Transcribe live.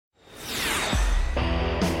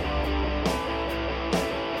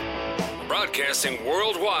Broadcasting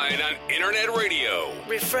worldwide on internet radio.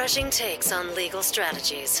 Refreshing takes on legal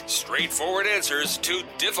strategies. Straightforward answers to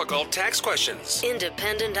difficult tax questions.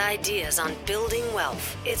 Independent ideas on building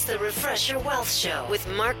wealth. It's the Refresh Your Wealth Show with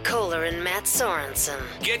Mark Kohler and Matt Sorensen.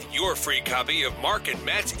 Get your free copy of Mark and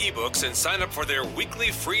Matt's ebooks and sign up for their weekly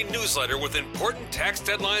free newsletter with important tax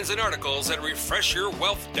deadlines and articles at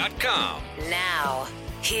refreshyourwealth.com. Now,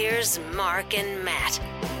 here's Mark and Matt.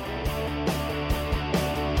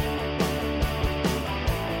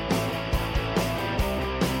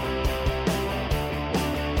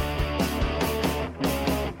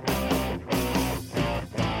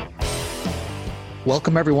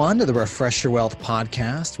 Welcome, everyone, to the Refresh Your Wealth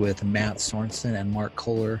podcast with Matt Sorensen and Mark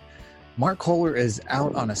Kohler. Mark Kohler is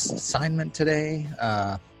out on assignment today.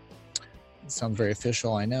 Sounds very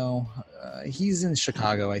official, I know. He's in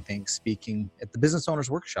Chicago, I think, speaking at the Business Owners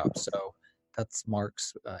Workshop. So that's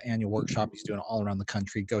Mark's annual workshop. He's doing it all around the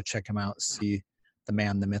country. Go check him out. See the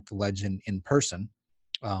man, the myth, the legend in person.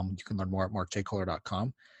 You can learn more at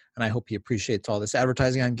markjkohler.com. And I hope he appreciates all this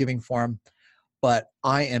advertising I'm giving for him. But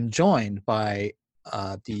I am joined by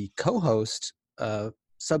the co-host,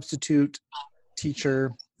 substitute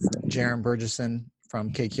teacher, Jerem Burgesson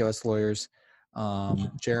from KQS Lawyers.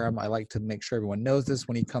 Jerem, I like to make sure everyone knows this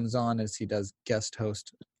when he comes on, as he does guest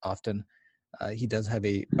host often. He does have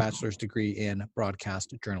a bachelor's degree in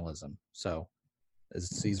broadcast journalism, so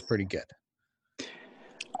he's pretty good.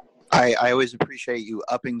 I always appreciate you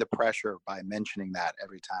upping the pressure by mentioning that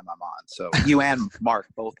every time I'm on. So you and Mark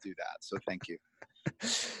both do that, so thank you.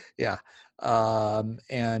 Yeah.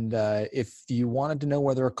 And if you wanted to know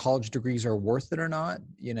whether college degrees are worth it or not,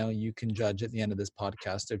 you can judge at the end of this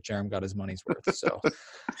podcast if Jerem got his money's worth. So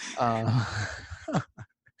the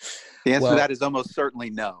answer to that is almost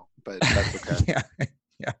certainly no, but that's okay.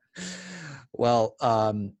 Yeah. Well,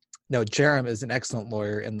 no, Jerem is an excellent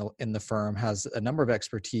lawyer in the firm, has a number of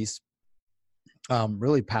expertise,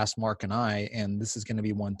 really past Mark and I, and this is going to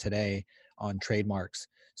be one today on trademarks.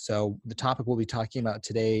 So the topic we'll be talking about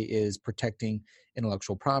today is protecting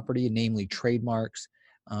intellectual property, namely trademarks.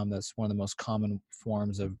 That's one of the most common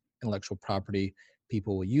forms of intellectual property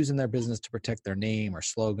people will use in their business to protect their name or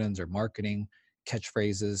slogans or marketing,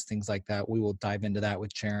 catchphrases, things like that. We will dive into that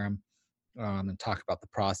with Jerem and talk about the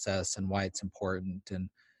process and why it's important and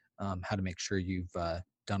how to make sure you've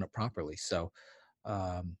done it properly. So,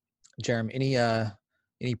 Jerem,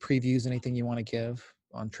 any previews, anything you want to give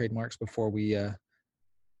on trademarks before we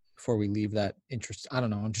leave that interest? I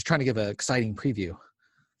don't know. I'm just trying to give an exciting preview.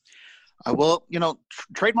 Well,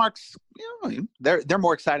 trademarks, they're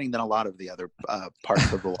more exciting than a lot of the other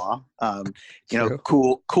parts of the law.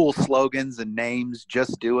 Cool slogans and names.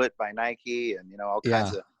 Just Do It by Nike, and all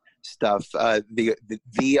kinds of stuff.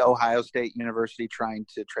 The Ohio State University trying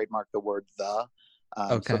to trademark the word "the."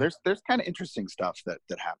 Okay. So there's kind of interesting stuff that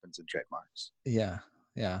happens in trademarks. Yeah.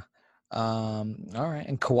 All right.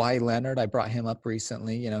 And Kawhi Leonard, I brought him up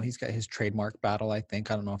recently. He's got his trademark battle, I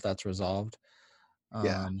think. I don't know if that's resolved.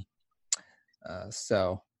 Of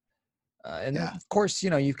course,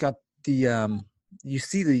 you've got you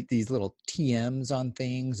see these little TMs on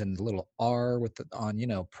things and the little R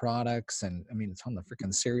on products, and I mean it's on the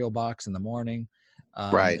freaking cereal box in the morning.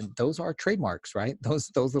 Right. And those are trademarks, right?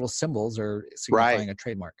 Those little symbols are signifying a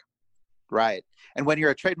trademark. Right. And when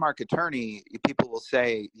you're a trademark attorney, people will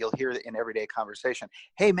say, you'll hear in everyday conversation,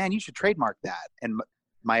 "Hey man, you should trademark that." And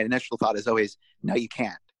my initial thought is always, no, you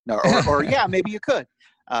can't. No, or yeah, maybe you could.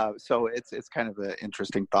 So it's kind of an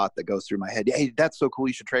interesting thought that goes through my head. Hey, that's so cool.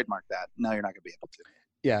 You should trademark that. No, you're not going to be able to.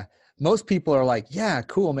 Yeah. Most people are like, yeah,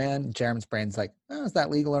 cool, man. Jerem's brain's like, is that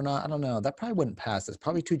legal or not? I don't know. That probably wouldn't pass. It's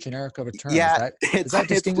probably too generic of a term. Yeah, is that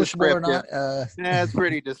distinguishable or not? Yeah, it's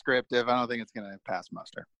pretty descriptive. I don't think it's going to pass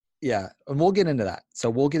muster. Yeah. And we'll get into that. So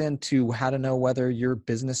we'll get into how to know whether your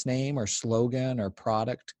business name or slogan or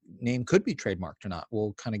product name could be trademarked or not.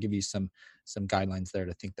 We'll kind of give you some guidelines there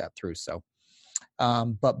to think that through. So,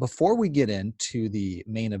 but before we get into the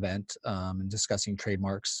main event and discussing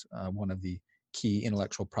trademarks, one of the key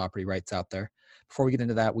intellectual property rights out there, before we get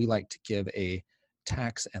into that, we like to give a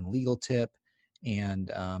tax and legal tip.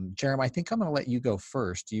 And Jerem, I think I'm going to let you go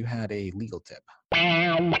first. You had a legal tip.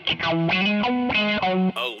 A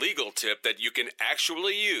legal tip that you can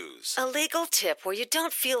actually use. A legal tip where you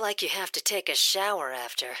don't feel like you have to take a shower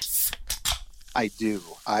after. I do.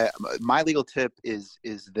 My legal tip is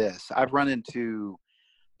this. I've run into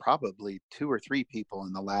probably 2 or 3 people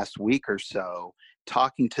in the last week or so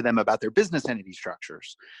talking to them about their business entity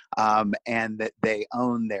structures, and that they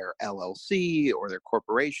own their LLC or their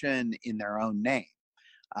corporation in their own name.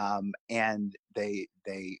 And they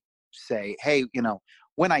say, hey,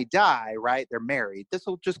 when I die, right, they're married, this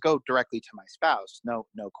will just go directly to my spouse. No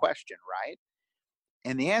question, right?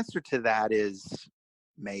 And the answer to that is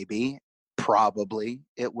maybe, probably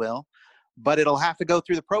it will, but it'll have to go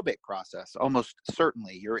through the probate process. Almost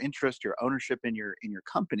certainly your interest, your ownership in your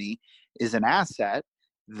company is an asset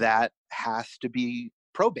that has to be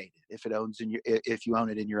probated if you own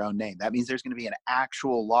it in your own name. That means there's going to be an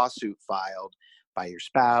actual lawsuit filed by your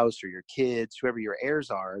spouse or your kids, whoever your heirs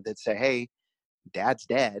are, that say, hey, dad's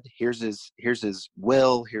dead. Here's his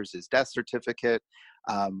will. Here's his death certificate.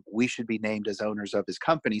 We should be named as owners of his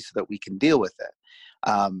company so that we can deal with it.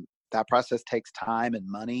 That process takes time and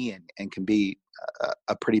money and can be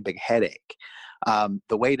a pretty big headache.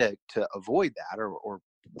 The way to avoid that, or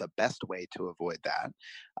the best way to avoid that,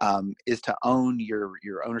 is to own your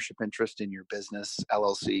ownership interest in your business,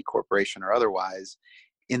 LLC, corporation, or otherwise,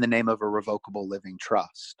 in the name of a revocable living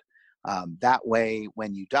trust. That way,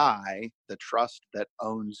 when you die, the trust that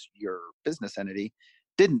owns your business entity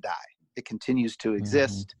didn't die. It continues to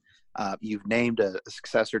exist. You've named a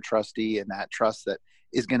successor trustee in that trust that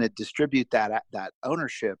is going to distribute that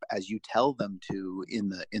ownership as you tell them to in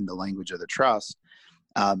the language of the trust.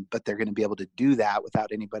 But they're going to be able to do that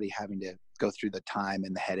without anybody having to go through the time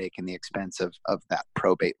and the headache and the expense of that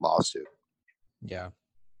probate lawsuit. Yeah.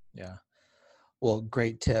 Well,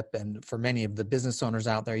 great tip. And for many of the business owners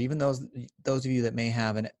out there, even those of you that may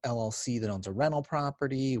have an LLC that owns a rental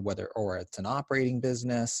property, or it's an operating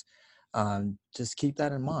business, just keep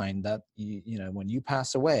that in mind that when you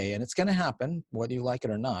pass away, and it's going to happen, whether you like it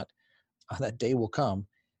or not, that day will come.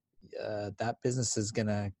 That business is going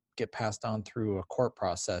to get passed on through a court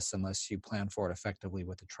process unless you plan for it effectively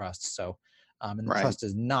with the trust. So, and the trust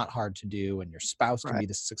is not hard to do, and your spouse can be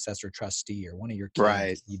the successor trustee, or one of your kids.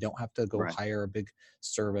 Right. You don't have to go hire a big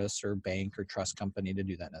service or bank or trust company to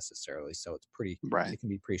do that necessarily. So it's it can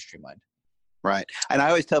be pretty streamlined. Right. And I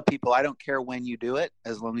always tell people, I don't care when you do it,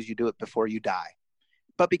 as long as you do it before you die.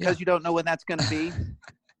 But because you don't know when that's going to be,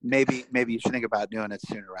 maybe you should think about doing it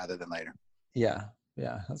sooner rather than later. Yeah.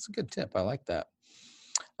 That's a good tip. I like that.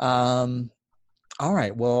 All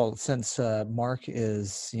right. Well, since Mark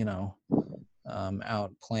is,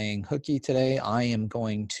 out playing hooky today, I am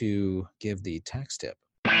going to give the tax tip.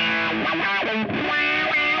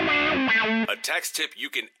 A tax tip you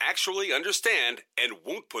can actually understand and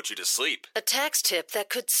won't put you to sleep. A tax tip that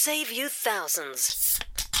could save you thousands.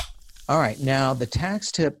 All right. Now, the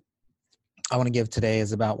tax tip I want to give today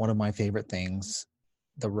is about one of my favorite things,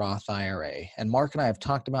 the Roth IRA. And Mark and I have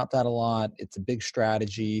talked about that a lot. It's a big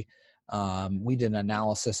strategy. We did an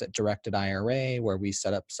analysis at Directed IRA where we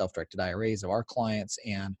set up self-directed IRAs of our clients,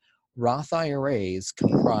 and Roth IRAs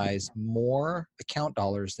comprise more account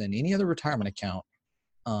dollars than any other retirement account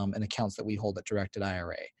and accounts that we hold at Directed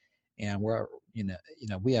IRA. And we're,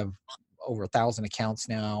 we have over 1,000 accounts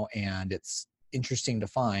now, and it's interesting to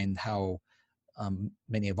find how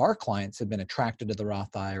many of our clients have been attracted to the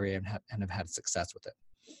Roth IRA and have had success with it.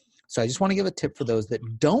 So I just want to give a tip for those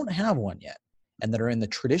that don't have one yet and that are in the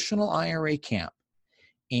traditional IRA camp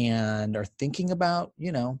and are thinking about,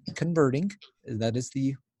 converting. That is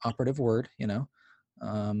the operative word,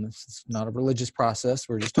 It's not a religious process.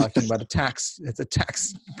 We're just talking about it's a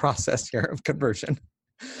tax process here of conversion.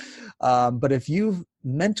 But if you've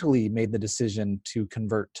mentally made the decision to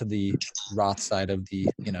convert to the Roth side of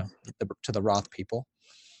to the Roth people,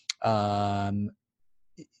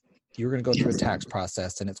 you're going to go through a tax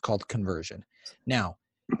process, and it's called conversion. Now,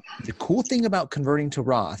 the cool thing about converting to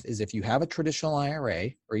Roth is if you have a traditional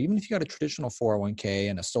IRA, or even if you got a traditional 401k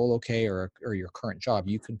and a solo K or your current job,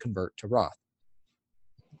 you can convert to Roth.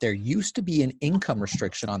 There used to be an income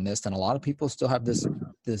restriction on this, and a lot of people still have this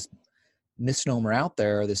misnomer out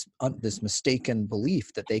there, this mistaken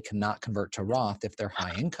belief that they cannot convert to Roth if they're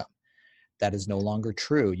high income. That is no longer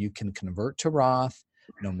true. You can convert to Roth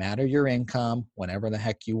no matter your income, whenever the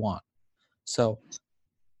heck you want. So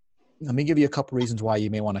let me give you a couple reasons why you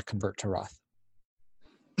may want to convert to Roth.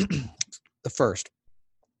 The first,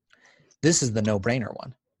 this is the no-brainer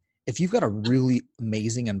one. If you've got a really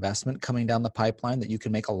amazing investment coming down the pipeline that you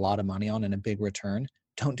can make a lot of money on and a big return,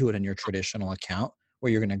 don't do it in your traditional account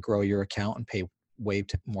where you're going to grow your account and pay way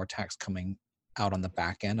more tax coming out on the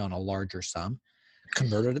back end on a larger sum.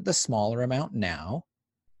 Convert it at the smaller amount now.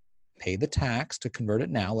 Pay the tax to convert it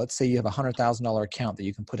now. Let's say you have a $100,000 account that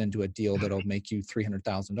you can put into a deal that'll make you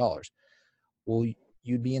 $300,000. Well,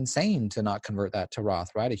 you'd be insane to not convert that to Roth,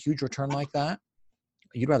 right? A huge return like that.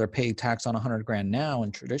 You'd rather pay tax on $100,000 now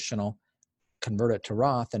in traditional, convert it to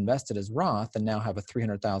Roth, invest it as Roth, and now have a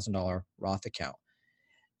 $300,000 Roth account.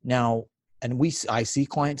 Now, and I see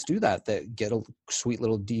clients do that get a sweet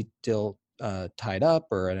little tied up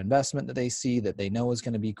or an investment that they see that they know is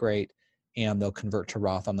going to be great, and they'll convert to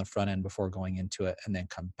Roth on the front end before going into it and then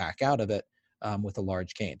come back out of it with a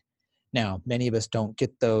large gain. Now, many of us don't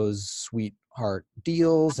get those sweetheart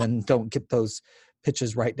deals and don't get those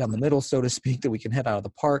pitches right down the middle, so to speak, that we can hit out of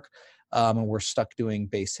the park, and we're stuck doing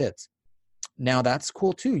base hits. Now that's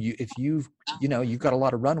cool too. If you've got a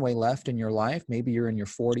lot of runway left in your life, maybe you're in your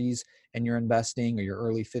 40s and you're investing, or your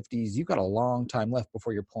early 50s, you've got a long time left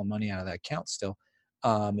before you're pulling money out of that account still.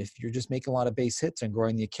 If you're just making a lot of base hits and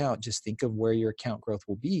growing the account, just think of where your account growth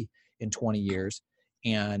will be in 20 years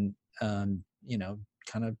and,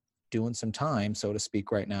 kind of doing some time, so to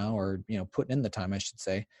speak, right now, or, putting in the time, I should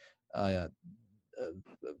say,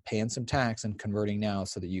 paying some tax and converting now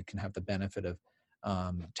so that you can have the benefit of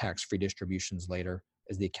tax-free distributions later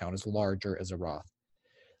as the account is larger as a Roth.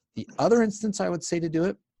 The other instance I would say to do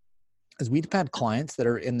it is we've had clients that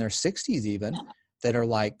are in their 60s even that are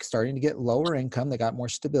like starting to get lower income. They got more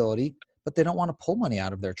stability, but they don't want to pull money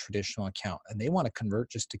out of their traditional account and they want to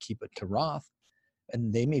convert just to keep it to Roth.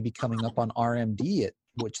 And they may be coming up on RMD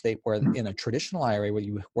where in a traditional IRA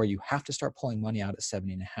where you have to start pulling money out at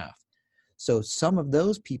 70.5. So some of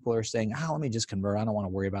those people are saying, let me just convert. I don't want to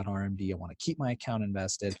worry about RMD. I want to keep my account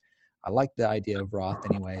invested. I like the idea of Roth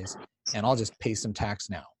anyways, and I'll just pay some tax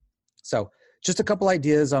now. So just a couple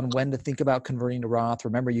ideas on when to think about converting to Roth.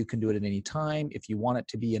 Remember, you can do it at any time. If you want it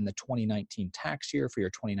to be in the 2019 tax year for your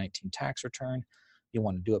 2019 tax return, you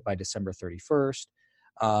want to do it by December 31st.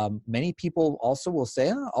 Many people also will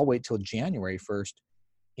say, I'll wait till January 1st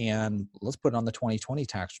and let's put it on the 2020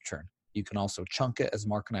 tax return. You can also chunk it, as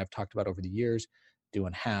Mark and I have talked about over the years,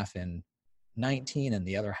 doing half in 19 and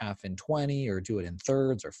the other half in 20, or do it in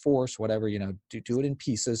thirds or fourths, whatever, do it in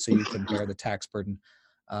pieces so you can bear the tax burden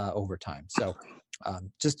over time. So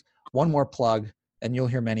just one more plug, and you'll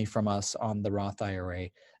hear many from us on the Roth IRA.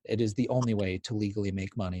 It is the only way to legally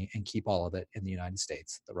make money and keep all of it in the United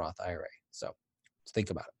States, the Roth IRA. So let's think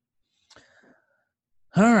about it.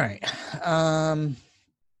 All right.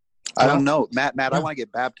 I don't know, Matt. I want to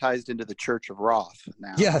get baptized into the Church of Roth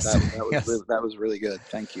now. Yes, that was really good.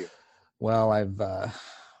 Thank you. Well,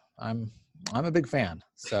 I'm a big fan,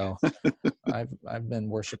 so I've been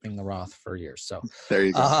worshiping the Roth for years. So there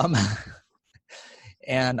you go.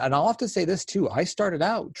 And I'll have to say this too. I started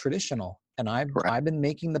out traditional, and I've been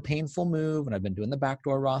making the painful move, and I've been doing the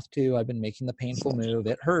backdoor Roth too. I've been making the painful move.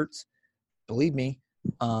 It hurts, believe me.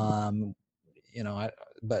 But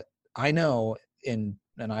I know and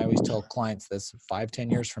I always tell clients this,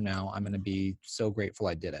 5-10 years from now, I'm going to be so grateful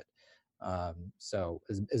I did it. So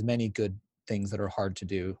as many good things that are hard to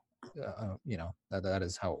do, that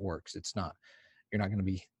is how it works. It's not, you're not going to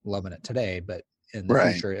be loving it today, but in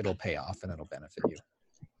the future, it'll pay off and it'll benefit you.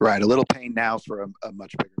 Right. A little pain now for a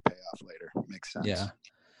much bigger payoff later. Makes sense. Yeah,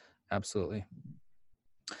 absolutely.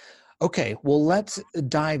 Okay. Well, let's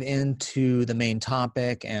dive into the main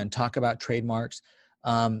topic and talk about trademarks.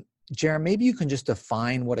 Jaron, maybe you can just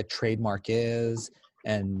define what a trademark is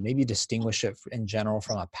and maybe distinguish it in general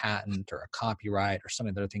from a patent or a copyright or some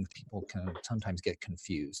of the other things people can sometimes get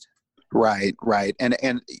confused. Right.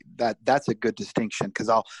 And that's a good distinction, because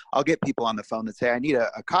I'll get people on the phone that say, I need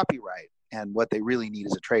a copyright, and what they really need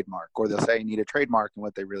is a trademark, or they'll say I need a trademark and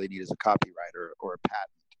what they really need is a copyright or a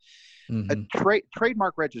patent. Mm-hmm. A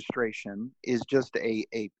trademark registration is just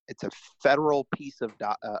it's a federal piece of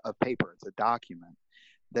paper. It's a document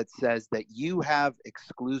that says that you have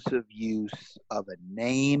exclusive use of a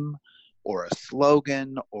name or a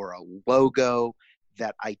slogan or a logo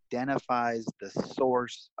that identifies the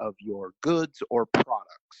source of your goods or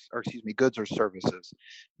goods or services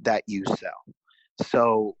that you sell.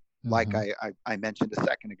 So like I mentioned a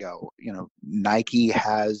second ago, Nike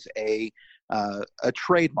has a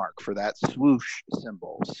trademark for that swoosh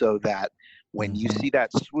symbol, so that when you see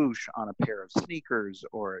that swoosh on a pair of sneakers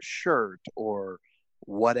or a shirt or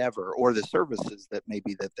whatever, or the services that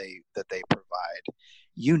maybe that they provide,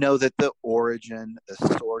 that the origin, the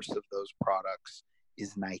source of those products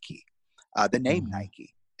is Nike. The name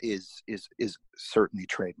Nike is certainly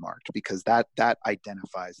trademarked, because that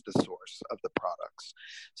identifies the source of the products.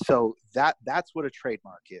 So that's what a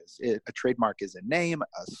trademark is. A trademark is a name,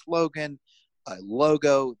 a slogan, a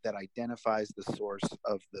logo that identifies the source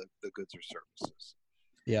of the goods or services.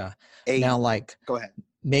 Yeah. Go ahead.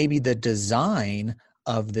 Maybe the design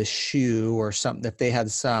of the shoe or something, if they had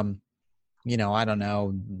some, I don't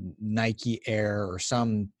know, Nike Air or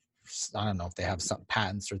some, I don't know if they have some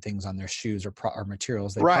patents or things on their shoes or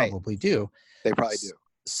materials. They probably do. They probably do.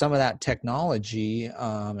 Some of that technology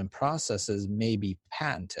and processes may be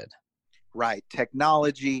patented. Right.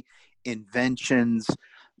 Technology, inventions,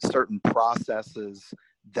 certain processes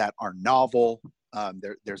that are novel.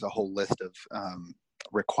 There's a whole list of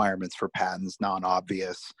requirements for patents,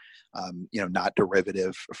 non-obvious, not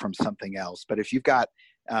derivative from something else. But if you've got,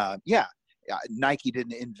 Nike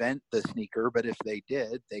didn't invent the sneaker, but if they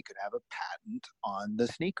did, they could have a patent on the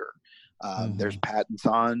sneaker. There's patents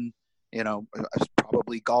on,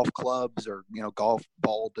 probably golf clubs or, golf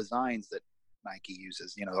ball designs that Nike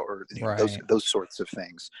uses, those sorts of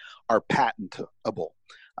things are patentable.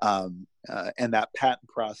 And that patent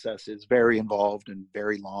process is very involved and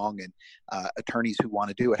very long, and attorneys who want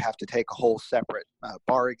to do it have to take a whole separate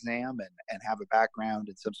bar exam and have a background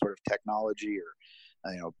in some sort of technology or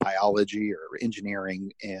biology or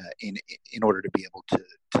engineering in order to be able to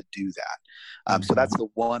do that. So that's the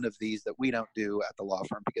one of these that we don't do at the law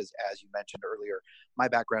firm, because as you mentioned earlier, my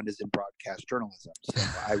background is in broadcast journalism. So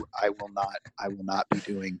I will not be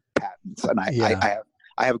doing patents, and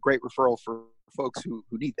I have a great referral for folks who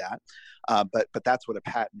need that. But that's what a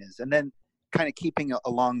patent is. And then kind of keeping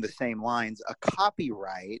along the same lines, a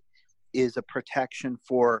copyright is a protection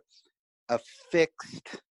for a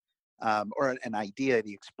fixed or an idea,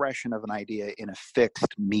 the expression of an idea in a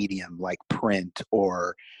fixed medium like print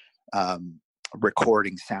or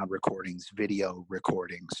recordings, sound recordings, video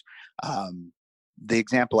recordings. The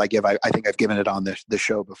example I give, I think I've given it on the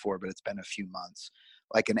show before, but it's been a few months,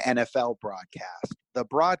 like an NFL broadcast. The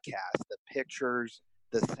broadcast, the pictures,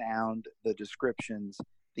 the sound, the descriptions,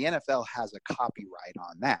 the NFL has a copyright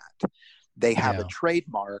on that. They have a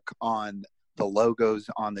trademark on the logos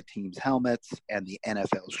on the team's helmets and the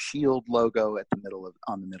NFL Shield logo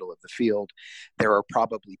on the middle of the field. There are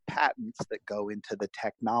probably patents that go into the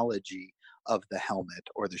technology of the helmet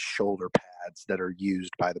or the shoulder pads that are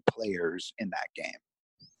used by the players in that game.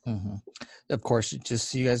 Of course, just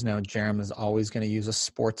so you guys know, Jerem is always going to use a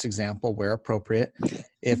sports example where appropriate.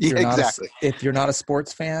 If you're not a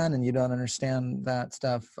sports fan and you don't understand that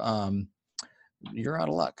stuff, you're out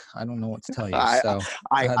of luck. I don't know what to tell you.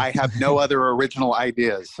 I have no other original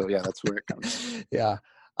ideas. So yeah, that's where it comes. Yeah.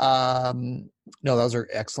 No, those are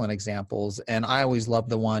excellent examples. And I always love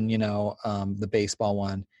the one, the baseball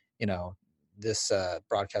one, this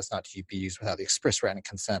broadcast not to be used without the express written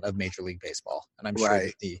consent of Major League Baseball. And I'm sure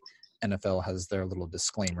that the NFL has their little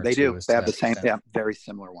disclaimer. They do. They have the same, very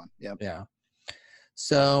similar one. Yep. Yeah.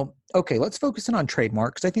 So, okay, let's focus in on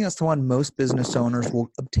trademarks. I think that's the one most business owners will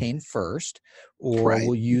obtain first or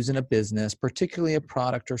will use in a business, particularly a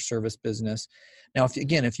product or service business. Now,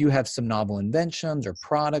 if you have some novel inventions or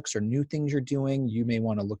products or new things you're doing, you may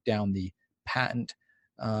want to look down the patent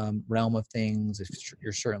realm of things. If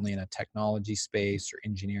you're certainly in a technology space or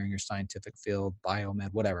engineering or scientific field,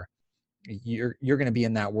 biomed, whatever, you're going to be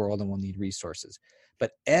in that world and will need resources.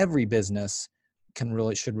 But every business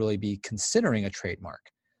should really be considering a trademark.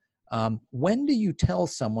 When do you tell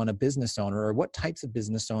someone, a business owner, or what types of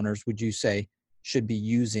business owners would you say should be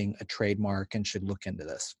using a trademark and should look into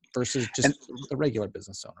this versus just a regular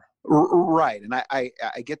business owner? Right. And I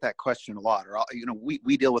get that question a lot. Or,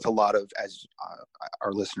 we deal with a lot of, as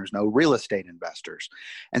our listeners know, real estate investors.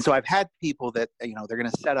 And so I've had people that, they're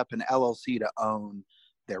going to set up an LLC to own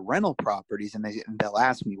their rental properties, and they'll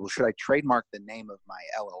ask me, well, should I trademark the name of my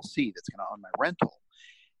LLC that's going to own my rental?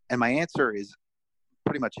 And my answer is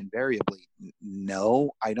pretty much invariably,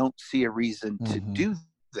 no, I don't see a reason to do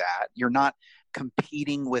that. You're not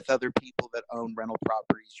competing with other people that own rental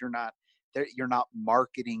properties. You're not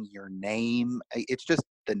marketing your name. It's just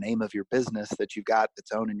the name of your business that you've got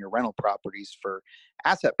that's owning your rental properties for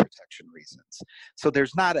asset protection reasons. So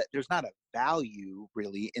there's not a value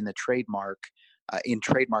really in the trademark, in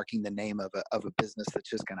trademarking the name of a business that's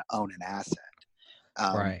just going to own an asset.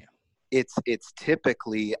 Right. It's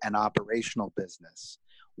typically an operational business.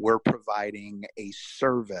 We're providing a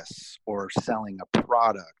service or selling a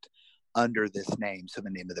product under this name. So the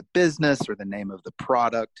name of the business or the name of the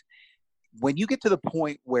product. When you get to the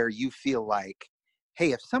point where you feel like,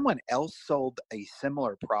 hey, if someone else sold a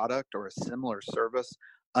similar product or a similar service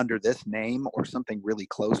under this name or something really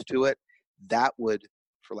close to it, that would,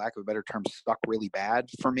 for lack of a better term, suck really bad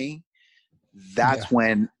for me. That's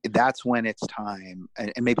when it's time,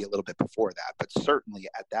 and maybe a little bit before that, but certainly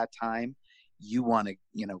at that time, you want to,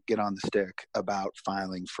 get on the stick about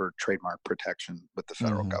filing for trademark protection with the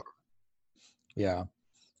federal government. Yeah.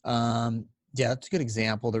 That's a good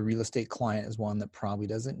example. The real estate client is one that probably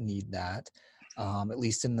doesn't need that, at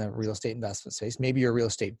least in the real estate investment space. Maybe you're a real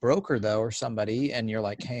estate broker, though, or somebody, and you're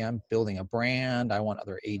like, hey, I'm building a brand. I want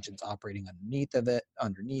other agents operating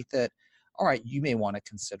underneath it. All right, you may want to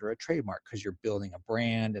consider a trademark because you're building a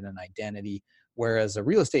brand and an identity. Whereas a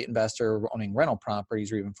real estate investor owning rental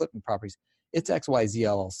properties or even flipping properties, it's XYZ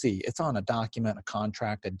LLC. It's on a document, a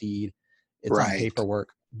contract, a deed. It's on Right.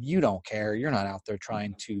 paperwork. You don't care. You're not out there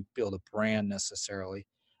trying to build a brand necessarily.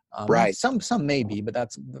 Right. Some may be, but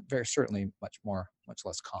that's very certainly much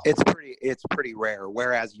less common. It's pretty rare.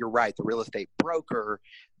 Whereas you're right, the real estate broker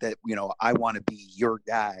that, I want to be your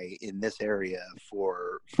guy in this area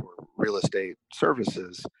for real estate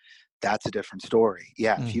services, that's a different story.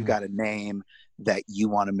 Yeah. If you got a name that you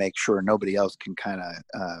want to make sure nobody else can kind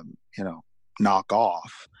of, knock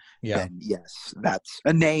off, then yes, that's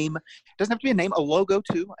a name. It doesn't have to be a name, a logo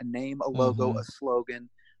too, a name, a logo, a slogan,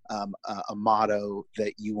 a motto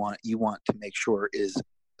that you want to make sure is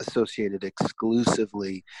associated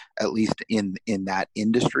exclusively, at least in that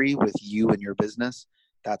industry, with you and your business.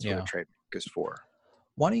 That's what a trademark is for.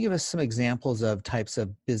 Why don't you give us some examples of types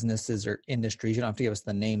of businesses or industries? You don't have to give us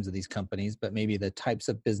the names of these companies, but maybe the types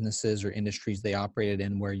of businesses or industries they operated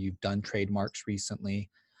in where you've done trademarks recently.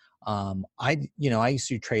 I used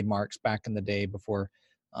to do trademarks back in the day before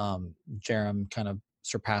Jerem kind of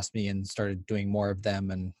surpassed me and started doing more of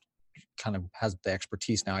them and kind of has the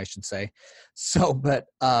expertise now, I should say. So, but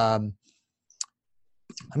I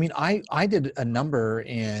did a number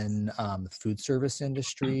in the food service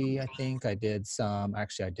industry. I think I did I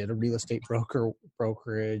did a real estate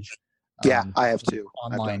brokerage. Yeah, I have too.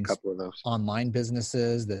 Online, I've done a couple of those. Online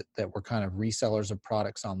businesses that were kind of resellers of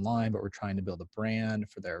products online, but were trying to build a brand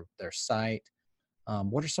for their site.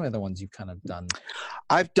 What are some of the ones you've kind of done?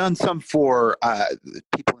 I've done some for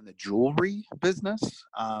people in the jewelry business.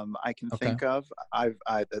 I can think of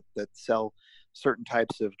that sell certain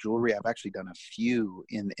types of jewelry. I've actually done a few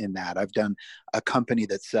in that. I've done a company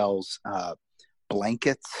that sells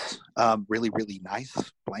blankets, really, really nice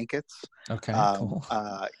blankets. Okay, cool.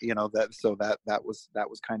 That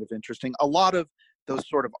was kind of interesting. A lot of those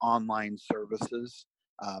sort of online services,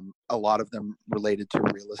 a lot of them related to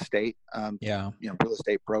real estate. Real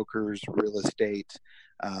estate brokers, real estate,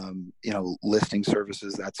 listing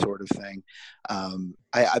services, that sort of thing.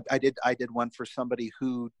 I did one for somebody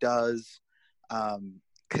who does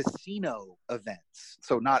casino events.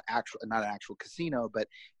 So not an actual casino, but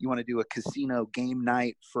you want to do a casino game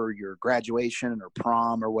night for your graduation or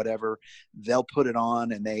prom or whatever, they'll put it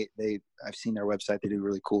on, and I've seen their website. They do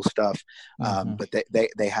really cool stuff. But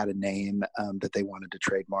they had a name that they wanted to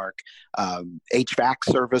trademark. HVAC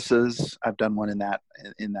services, I've done one in that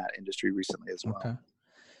industry recently as well.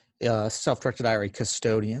 Okay. Self-directed IRA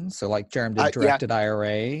custodians. So like Jerem did directed IRA,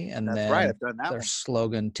 and that's then right, I've done that their one.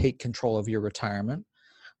 slogan, take control of your retirement.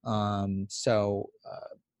 So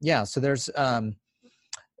there's,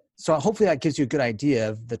 so hopefully that gives you a good idea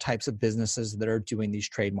of the types of businesses that are doing these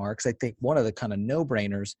trademarks. I think one of the kind of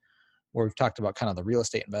no-brainers where we've talked about kind of the real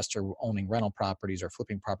estate investor owning rental properties or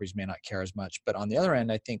flipping properties may not care as much, but on the other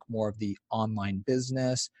end, I think more of the online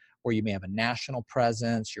business where you may have a national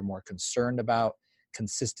presence, you're more concerned about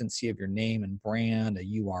consistency of your name and brand, a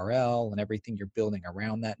URL, and everything you're building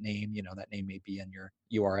around that name. That name may be in your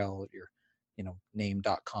URL, your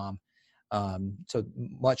name.com. So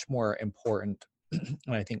much more important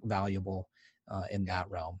and I think valuable in that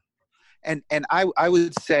realm. And I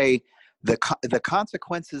would say the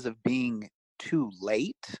consequences of being too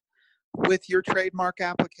late with your trademark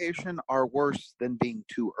application are worse than being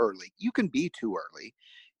too early. You can be too early.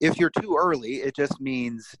 If you're too early, it just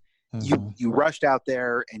means you rushed out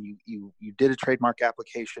there and you did a trademark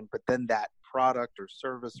application, but then that product or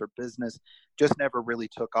service or business just never really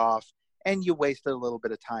took off, and you wasted a little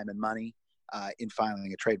bit of time and money in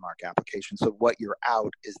filing a trademark application. So what you're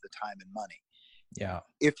out is the time and money. Yeah.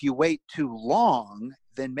 If you wait too long,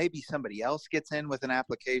 then maybe somebody else gets in with an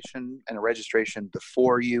application and a registration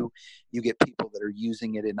before you. You get people that are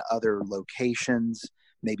using it in other locations,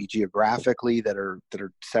 maybe geographically that are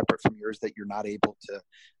separate from yours, that you're not able to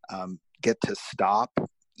get to stop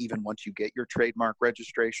even once you get your trademark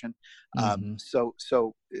registration.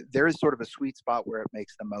 So there is sort of a sweet spot where it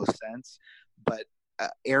makes the most sense, but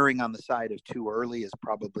erring on the side of too early is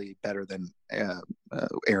probably better than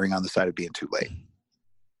erring on the side of being too late.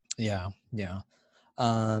 Yeah.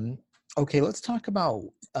 Okay, let's talk about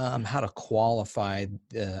how to qualify.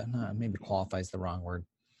 Maybe qualify is the wrong word.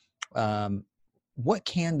 What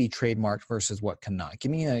can be trademarked versus what cannot?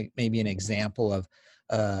 Give me maybe an example of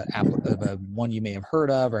one you may have heard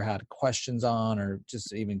of or had questions on, or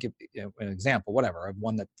just even give an example, whatever, of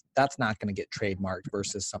one that's not going to get trademarked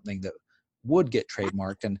versus something that would get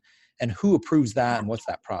trademarked, and who approves that, and what's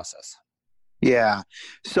that process? Yeah.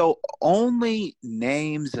 So only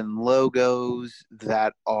names and logos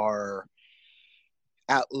that are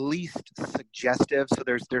at least suggestive. So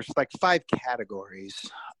there's like 5 categories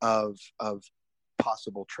of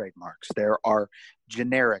possible trademarks. There are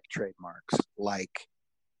generic trademarks, like,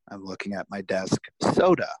 I'm looking at my desk,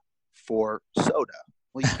 soda for soda.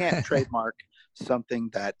 Well, you can't trademark something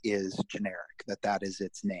that is generic, that is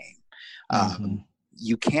its name.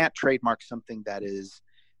 You can't trademark something that is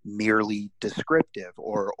merely descriptive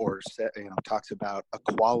or talks about a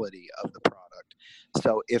quality of the product.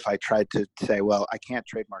 So if I tried to say, well, I can't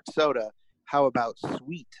trademark soda, how about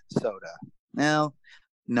sweet soda? No,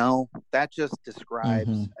 that just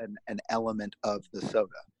describes an element of the soda,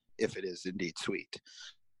 if it is indeed sweet.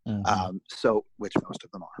 So which most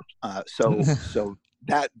of them are. So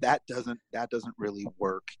that doesn't really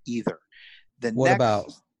work either.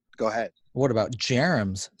 Go ahead. What about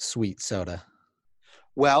Jerem's sweet soda?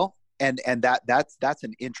 Well, and that's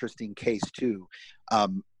an interesting case too.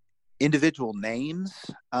 Individual names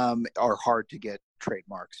are hard to get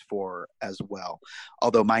trademarks for as well.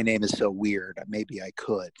 Although my name is so weird, maybe I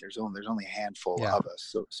could. There's only a handful of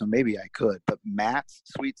us, so maybe I could. But Matt's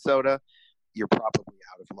sweet soda, you're probably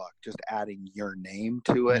out of luck. Just adding your name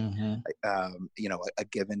to it, a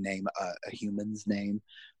given name, a human's name,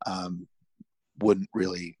 wouldn't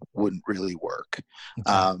really work.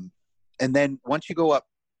 Okay. And then once you go up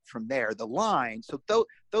from there, the line, so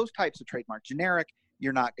those types of trademark, generic,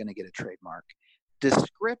 you're not going to get a trademark.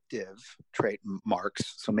 Descriptive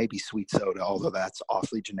trademarks, so maybe sweet soda, although that's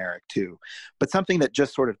awfully generic too, but something that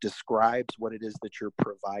just sort of describes what it is that you're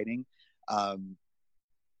providing,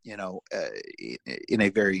 in a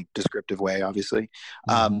very descriptive way, obviously.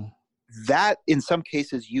 That in some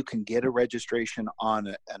cases you can get a registration on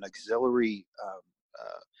an auxiliary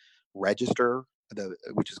register,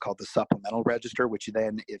 which is called the supplemental register, which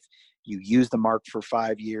then if you use the mark for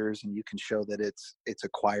 5 years and you can show that it's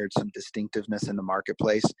acquired some distinctiveness in the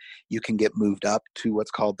marketplace, you can get moved up to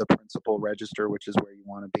what's called the principal register, which is where you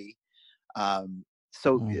want to be.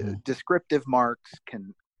 Descriptive marks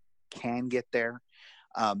can get there.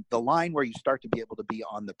 The line where you start to be able to be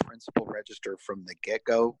on the principal register from the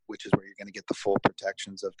get-go, which is where you're going to get the full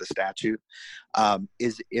protections of the statute,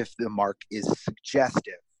 is if the mark is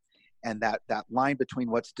suggestive. And that line between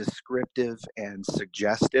what's descriptive and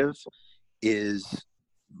suggestive is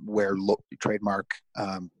where trademark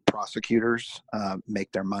prosecutors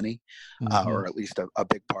make their money, or at least a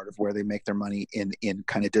big part of where they make their money in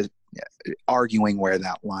kind of arguing where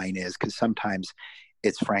that line is, because sometimes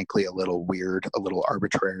it's frankly a little weird, a little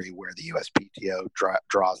arbitrary where the USPTO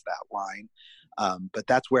draws that line. But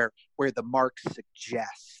that's where the mark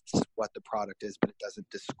suggests what the product is, but it doesn't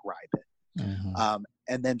describe it.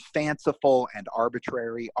 And then fanciful and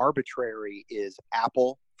arbitrary. Arbitrary is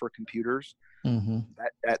Apple for computers.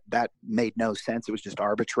 That made no sense. It was just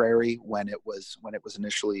arbitrary when it was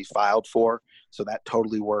initially filed for. So that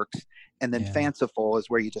totally works. And then fanciful is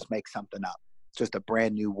where you just make something up. Just a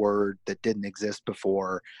brand new word that didn't exist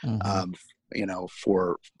before.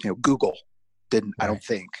 Google didn't, I don't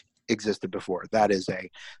think, existed before. That is a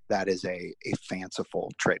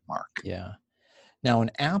fanciful trademark. Yeah. Now,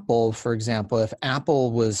 in Apple, for example, if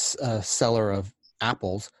Apple was a seller of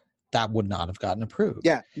apples, that would not have gotten approved.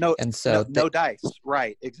 Yeah, no, and so no dice,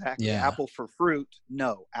 right? Exactly. Yeah. Apple for fruit,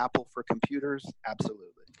 no. Apple for computers, absolutely.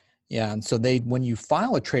 Yeah, and so when you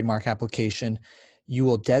file a trademark application, you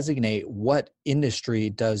will designate what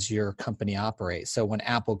industry does your company operate. So when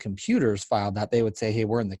Apple Computers filed that, they would say, "Hey,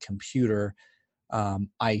 we're in the computer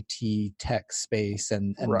IT tech space,"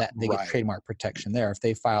 and that they get trademark protection there. If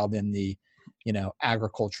they filed in the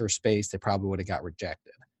agriculture space, they probably would have got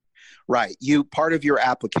rejected. Right. Part of your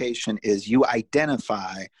application is you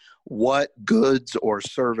identify what goods or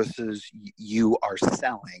services you are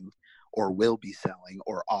selling or will be selling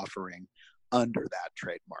or offering under that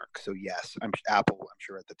trademark. So yes, Apple, I'm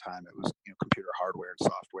sure at the time it was computer hardware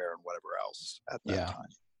and software and whatever else at that time.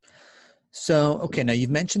 So, okay, now you've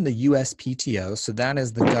mentioned the USPTO. So that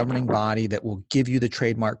is the governing body that will give you the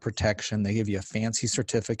trademark protection. They give you a fancy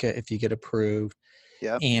certificate if you get approved.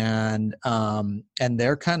 Yeah. And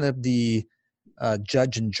they're kind of the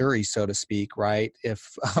judge and jury, so to speak, right?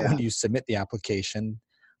 When you submit the application.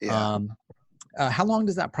 Yeah. How long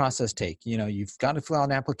does that process take? You've got to fill out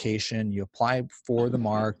an application, you apply for the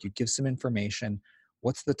mark, you give some information.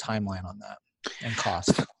 What's the timeline on that and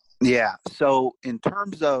cost? Yeah. So in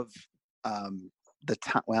terms of let's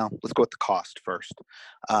go with the cost first.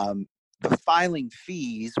 The filing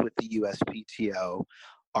fees with the USPTO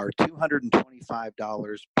are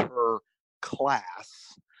 $225 per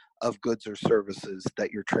class of goods or services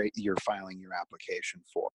that you're filing your application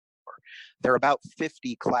for. There are about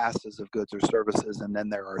 50 classes of goods or services, and then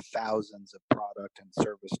there are thousands of product and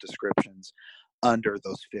service descriptions under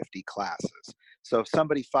those 50 classes. So if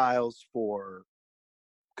somebody files for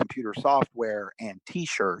computer software and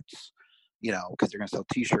T-shirts, because they're going to sell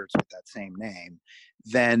T-shirts with that same name,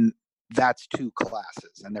 then that's 2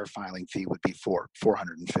 classes, and their filing fee would be $450.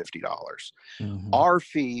 Mm-hmm. Our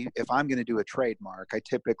fee, if I'm going to do a trademark, I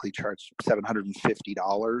typically charge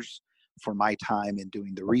 $750 for my time in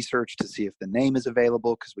doing the research to see if the name is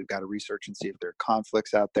available, because we've got to research and see if there are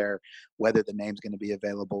conflicts out there, whether the name's going to be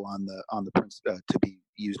available on the to be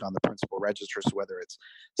used on the principal register, so whether it's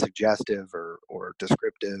suggestive or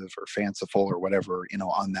descriptive or fanciful or whatever,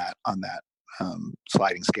 on that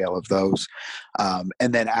sliding scale of those,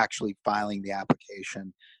 and then actually filing the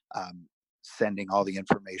application, sending all the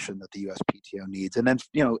information that the USPTO needs, and then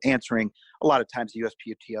answering. A lot of times the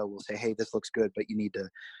USPTO will say, hey, this looks good, but you need to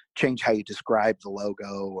change how you describe the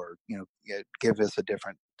logo, or give us a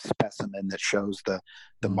different specimen that shows the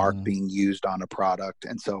mark being used on a product.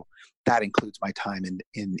 And so that includes my time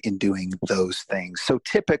in doing those things. So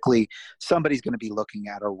typically somebody's going to be looking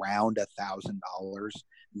at around $1,000,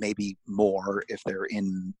 maybe more if they're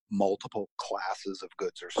in multiple classes of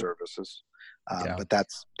goods or services. But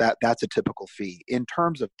that's a typical fee. In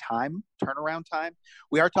terms of turnaround time,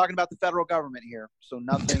 we are talking about the federal government here, so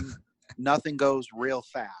nothing goes real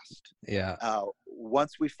fast. Yeah.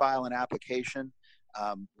 Once we file an application,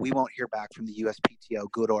 we won't hear back from the USPTO,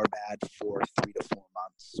 good or bad, for 3 to 4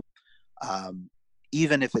 months.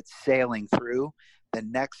 Even if it's sailing through, the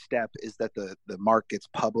next step is that the mark gets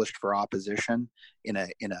published for opposition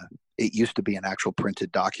it used to be an actual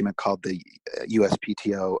printed document called the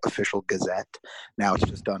USPTO Official Gazette. Now it's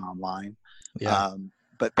just done online. Yeah.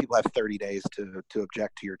 But people have 30 days to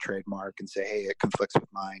object to your trademark and say, hey, it conflicts with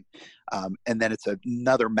mine. And then it's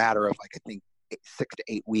another matter of, I think, 6 to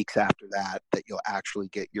 8 weeks after that you'll actually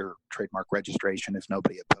get your trademark registration if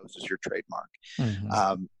nobody opposes your trademark.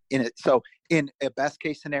 Mm-hmm. So in a best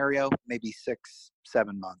case scenario, maybe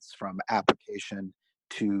 6-7 months from application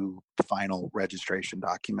to final registration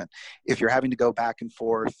document. If you're having to go back and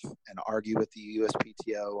forth and argue with the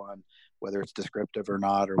USPTO on whether it's descriptive or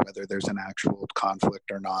not, or whether there's an actual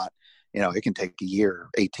conflict or not, it can take a year,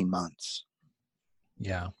 18 months.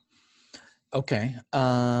 Yeah. Okay.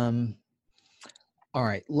 All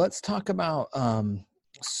right. Let's talk about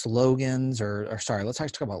slogans, or sorry, let's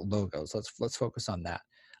actually talk about logos. Let's focus on that.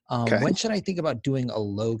 Okay. When should I think about doing a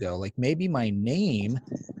logo? Like maybe my name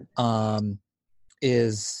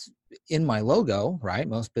is in my logo, right?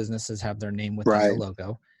 Most businesses have their name within the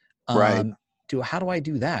logo. Right. How do I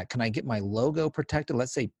do that? Can I get my logo protected?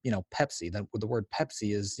 Let's say, Pepsi, the word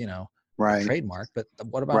Pepsi is, right. trademark, but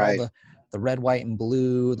what about all the red, white, and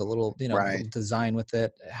blue, the little, little design with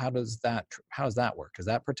it? How does that work? Is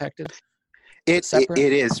that protected? It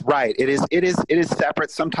is, right. It is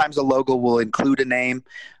separate. Sometimes a logo will include a name.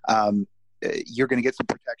 You're going to get some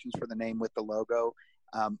protections for the name with the logo.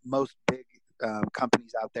 Most big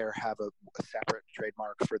companies out there have a separate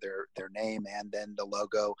trademark for their name and then the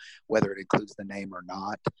logo, whether it includes the name or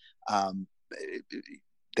not.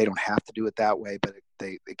 They don't have to do it that way, but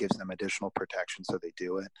it gives them additional protection, so they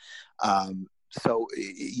do it. So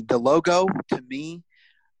the logo, to me,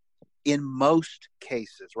 in most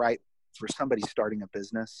cases, right, for somebody starting a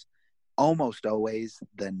business, almost always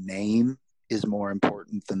the name is more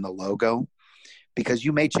important than the logo, because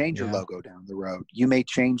you may change your logo down the road. You may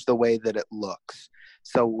change the way that it looks.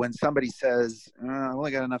 So when somebody says, I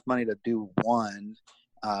only got enough money to do one,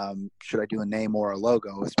 should I do a name or a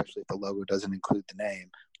logo, especially if the logo doesn't include the name,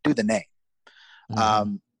 do the name.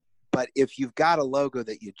 Mm-hmm. But if you've got a logo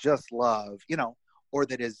that you just love, or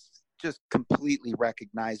that is just completely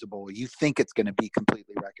recognizable, you think it's going to be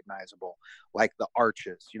completely recognizable, like the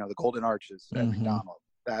arches, the golden arches at McDonald's,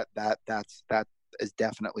 that is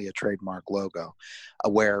definitely a trademark logo,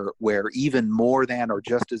 where even more than or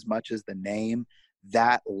just as much as the name,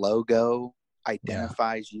 that logo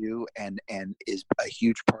identifies you and is a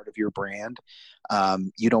huge part of your brand.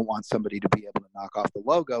 You don't want somebody to be able to knock off the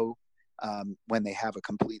logo when they have a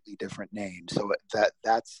completely different name. So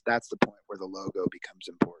that's the point where the logo becomes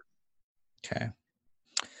important. Okay.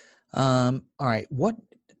 All right.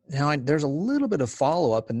 There's a little bit of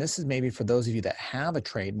follow-up, and this is maybe for those of you that have a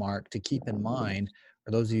trademark to keep in mind,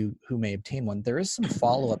 or those of you who may obtain one. There is some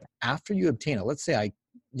follow-up after you obtain it. Let's say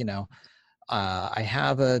I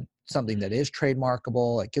have something that is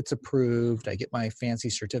trademarkable. It gets approved. I get my fancy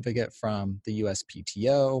certificate from the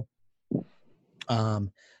USPTO.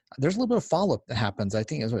 There's a little bit of follow-up that happens. I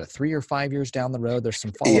think it's 3 or 5 years down the road. There's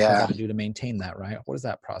some follow-up I got to do to maintain that, right? What is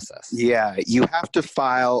that process? Yeah, you have to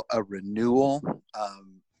file a renewal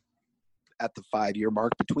at the 5-year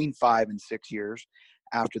mark, between 5 and 6 years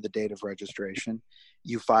after the date of registration.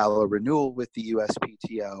 You file a renewal with the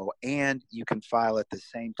USPTO, and you can file at the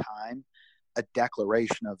same time a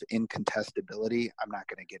declaration of incontestability. I'm not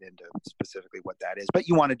going to get into specifically what that is, but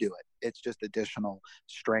you want to do it. It's just additional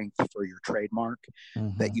strength for your trademark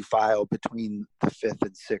that you file between the 5th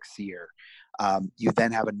and 6th year. You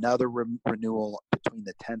then have another renewal between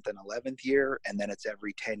the 10th and 11th year, and then it's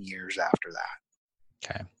every 10 years after that.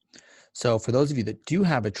 Okay. So for those of you that do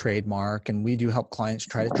have a trademark, and we do help clients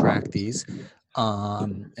try to track these,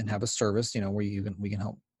 and have a service, where we can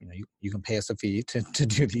help, you can pay us a fee to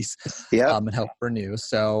do these, and help renew.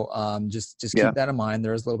 So, just keep that in mind.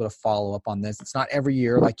 There is a little bit of follow-up on this. It's not every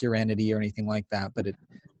year like your entity or anything like that, but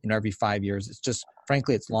every 5 years. It's just,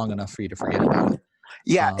 frankly, it's long enough for you to forget about it.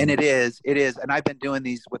 Yeah. And it is. And I've been doing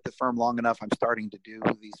these with the firm long enough. I'm starting to do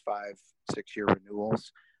these 5-6 year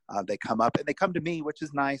renewals. They come up and they come to me, which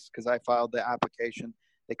is nice because I filed the application.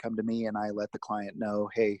 They come to me and I let the client know,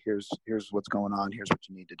 hey, here's what's going on. Here's what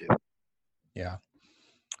you need to do. Yeah.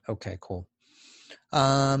 Okay, cool.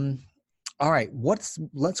 All right.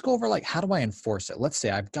 Let's go over, like, how do I enforce it? Let's say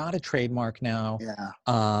I've got a trademark now.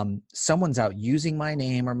 Yeah. Someone's out using my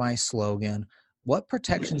name or my slogan. What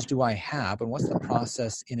protections do I have, and what's the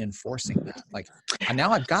process in enforcing that? Like,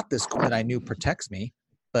 now I've got this that I knew protects me,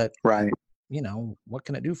 but right. What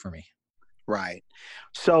can it do for me? Right.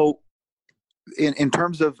 So in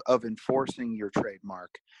terms of enforcing your trademark,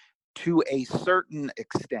 to a certain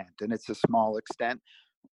extent, and it's a small extent,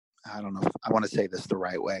 I don't know if I want to say this the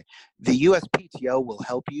right way, the USPTO will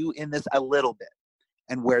help you in this a little bit.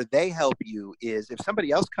 And where they help you is if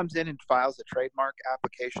somebody else comes in and files a trademark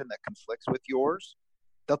application that conflicts with yours,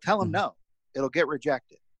 they'll tell them no, it'll get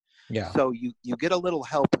rejected. Yeah. So you get a little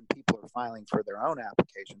help when people are filing for their own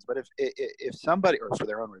applications, but if somebody, or for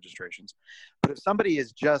their own registrations, but if somebody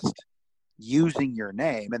is just using your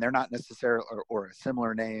name and they're not necessarily, or a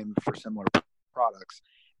similar name for similar products,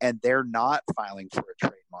 and they're not filing for a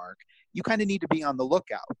trademark, you kind of need to be on the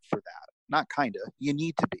lookout for that. Not kind of, you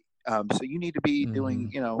need to be. So you need to be doing,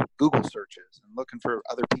 Google searches and looking for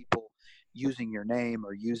other people using your name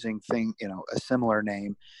or using a similar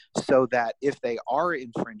name, so that if they are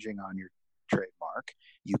infringing on your trademark,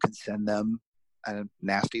 you can send them a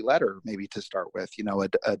nasty letter, maybe to start with,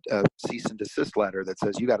 a cease and desist letter that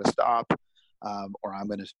says you got to stop, or I'm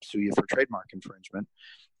going to sue you for trademark infringement.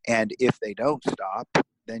 And if they don't stop,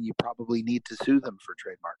 then you probably need to sue them for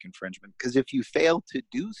trademark infringement, because if you fail to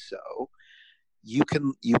do so, you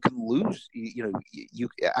can lose, you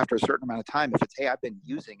after a certain amount of time. If it's, hey, I've been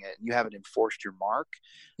using it and you haven't enforced your mark,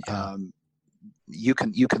 you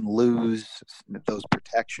can lose those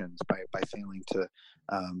protections by failing to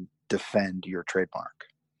defend your trademark.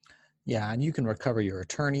 Yeah, and you can recover your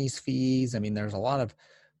attorney's fees. I mean, there's a lot of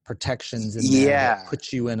protections in there that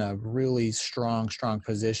put you in a really strong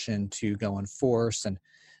position to go enforce. And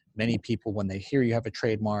many people, when they hear you have a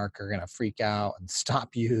trademark, are going to freak out and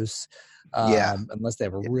stop use, unless they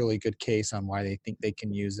have a really good case on why they think they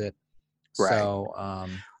can use it. Right. So,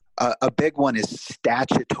 a big one is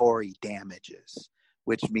statutory damages,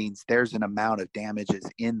 which means there's an amount of damages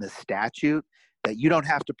in the statute that you don't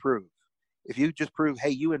have to prove. If you just prove, hey,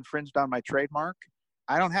 you infringed on my trademark,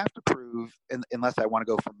 I don't have to prove, unless I want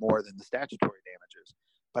to go for more than the statutory damages,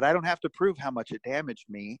 but I don't have to prove how much it damaged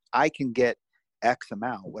me. I can get X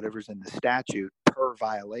amount, whatever's in the statute, per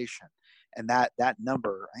violation. And that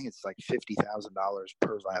number, I think it's like $50,000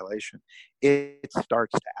 per violation. It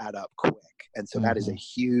starts to add up quick. And so that is a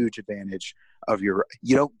huge advantage of you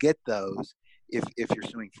don't get those if you're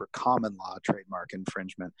suing for common law trademark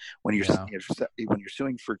infringement. When you're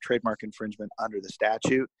suing for trademark infringement under the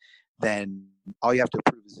statute, then all you have to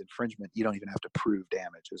prove is infringement. You don't even have to prove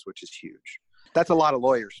damages, which is huge. That's a lot of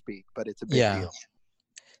lawyer speak, but it's a big deal.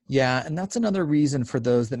 Yeah, and that's another reason for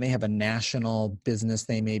those that may have a national business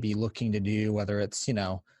they may be looking to do, whether it's,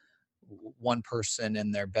 one person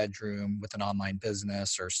in their bedroom with an online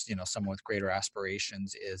business, or, someone with greater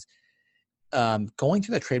aspirations, is going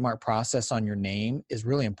through the trademark process on your name is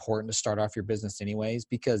really important to start off your business anyways,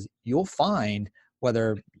 because you'll find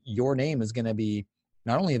whether your name is going to be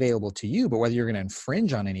not only available to you, but whether you're going to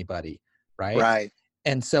infringe on anybody, right? Right.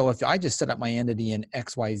 And so if I just set up my entity in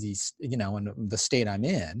XYZ, in the state I'm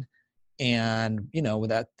in, and,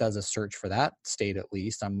 that does a search for that state, at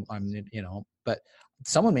least but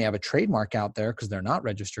someone may have a trademark out there because they're not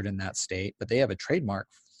registered in that state, but they have a trademark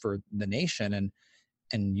for the nation,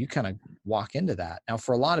 and you kind of walk into that. Now,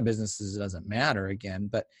 for a lot of businesses, it doesn't matter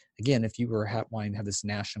but again, if you were wanting to have this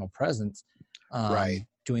national presence,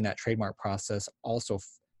 doing that trademark process also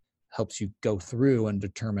helps you go through and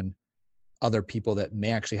determine other people that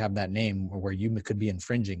may actually have that name, or where you could be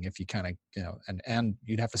infringing if you kind of, and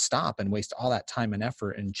you'd have to stop and waste all that time and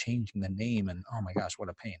effort in changing the name. And oh my gosh, what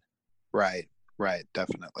a pain. Right.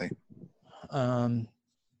 Definitely.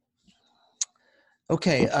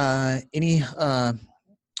 Okay. Any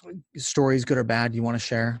stories, good or bad, you want to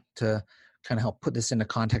share to kind of help put this into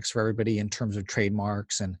context for everybody in terms of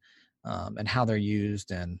trademarks and how they're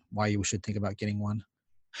used and why you should think about getting one?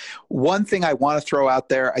 One thing I want to throw out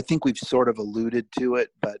there, I think we've sort of alluded to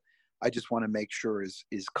it, but I just want to make sure is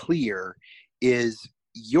clear, is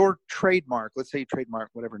your trademark, let's say you trademark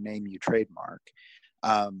whatever name you trademark,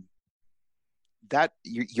 that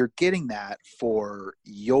you're getting that for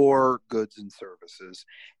your goods and services,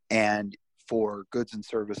 and for goods and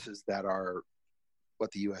services that are what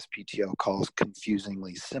the USPTO calls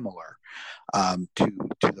confusingly similar to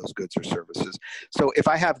those goods or services. So if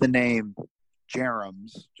I have the name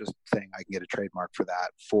Jerem's, just saying I can get a trademark for that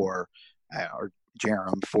for, or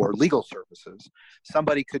Jerem for legal services,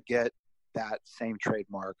 somebody could get that same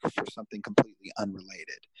trademark for something completely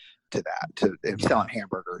unrelated to that, to selling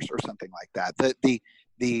hamburgers or something like that.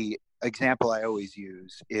 The example I always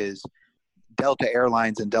use is Delta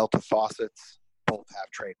Airlines and Delta Faucets both have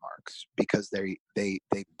trademarks because they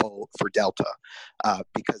both, for Delta,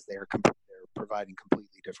 because they're providing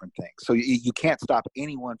completely different things. So you can't stop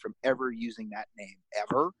anyone from ever using that name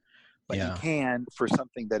ever, but you can for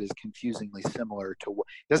something that is confusingly similar to what,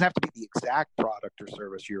 it doesn't have to be the exact product or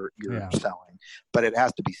service you're selling, but it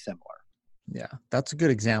has to be similar. Yeah, that's a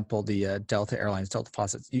good example. The Delta Airlines, Delta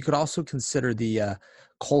Faucets. You could also consider the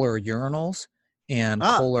Kohler urinals and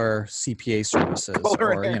Kohler CPA services.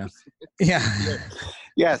 Kohler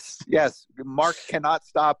Yes. Mark cannot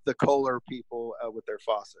stop the Kohler people with their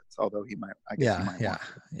faucets, although he might. I guess he might.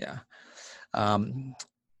 Yeah.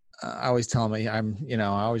 I always tell him I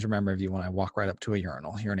always remember you when I walk right up to a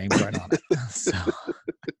urinal. Your name's right on it. So,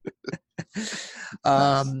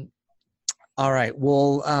 all right.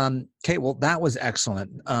 Well, Kate. Well, that was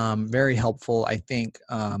excellent. Very helpful. I think.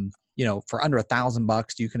 For under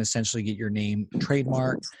 $1,000, you can essentially get your name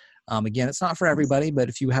trademarked. Again, it's not for everybody, but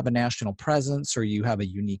if you have a national presence or you have a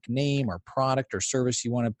unique name or product or service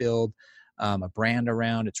you want to build a brand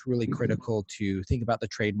around, it's really critical to think about the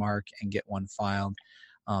trademark and get one filed.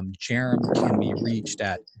 Jerem can be reached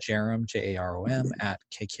at Jerem, Jarom, at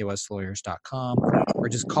KKOSlawyers.com, or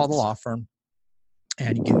just call the law firm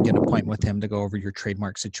and you can get an appointment with him to go over your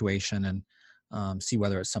trademark situation and see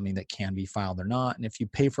whether it's something that can be filed or not. And if you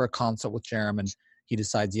pay for a consult with Jerem and he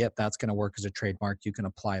decides, yep, that's going to work as a trademark, you can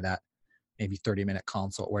apply that maybe 30-minute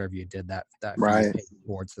consult, wherever you did that right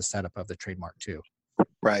towards the setup of the trademark too.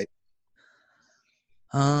 Right.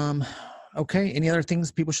 Okay. Any other things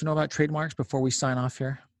people should know about trademarks before we sign off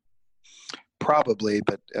here? Probably,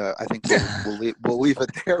 but I think we'll leave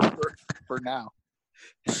it there for now.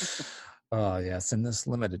 Oh, yes, in this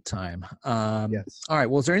limited time. Yes. All right.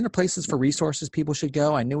 Well, is there any other places for resources people should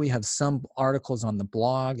go? I knew we have some articles on the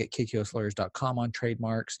blog at KKOSlawyers.com on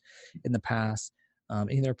trademarks in the past.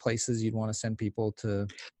 Any other places you'd want to send people to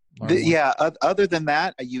learn more? Other than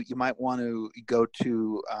that, you might want to go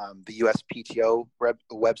to the USPTO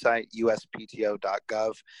website,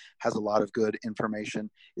 uspto.gov. Has a lot of good information.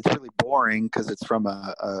 It's really boring because it's from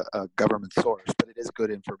a government source, but it is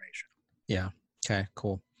good information. Yeah. Okay,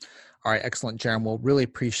 cool. All right, excellent, Jerem. We'll really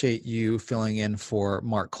appreciate you filling in for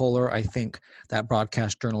Mark Kohler. I think that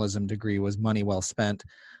broadcast journalism degree was money well spent.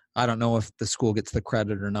 I don't know if the school gets the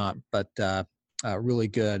credit or not, but really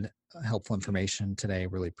good, helpful information today.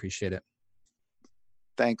 Really appreciate it.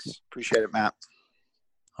 Thanks. Appreciate it, Matt.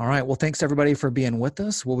 All right. Well, thanks everybody for being with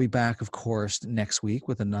us. We'll be back, of course, next week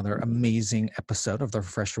with another amazing episode of the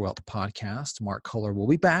Refresh Your Wealth podcast. Mark Kohler will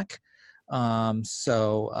be back.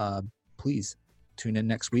 So please tune in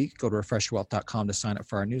next week. Go to refreshyourwealth.com to sign up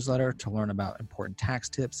for our newsletter, to learn about important tax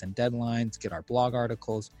tips and deadlines, get our blog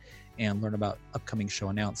articles, and learn about upcoming show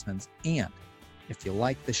announcements. And if you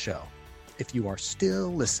like the show, if you are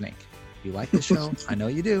still listening, if you like the show, I know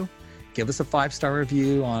you do, give us a 5-star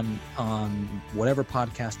review on whatever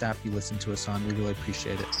podcast app you listen to us on. We really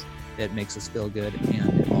appreciate it. It makes us feel good,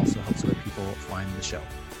 and it also helps other people find the show.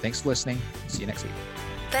 Thanks for listening. See you next week.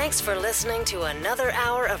 Thanks for listening to another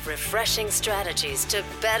hour of refreshing strategies to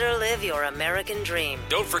better live your American dream.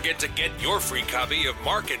 Don't forget to get your free copy of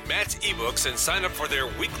Mark and Matt's ebooks and sign up for their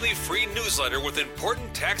weekly free newsletter with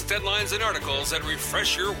important tax deadlines and articles at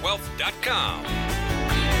refreshyourwealth.com.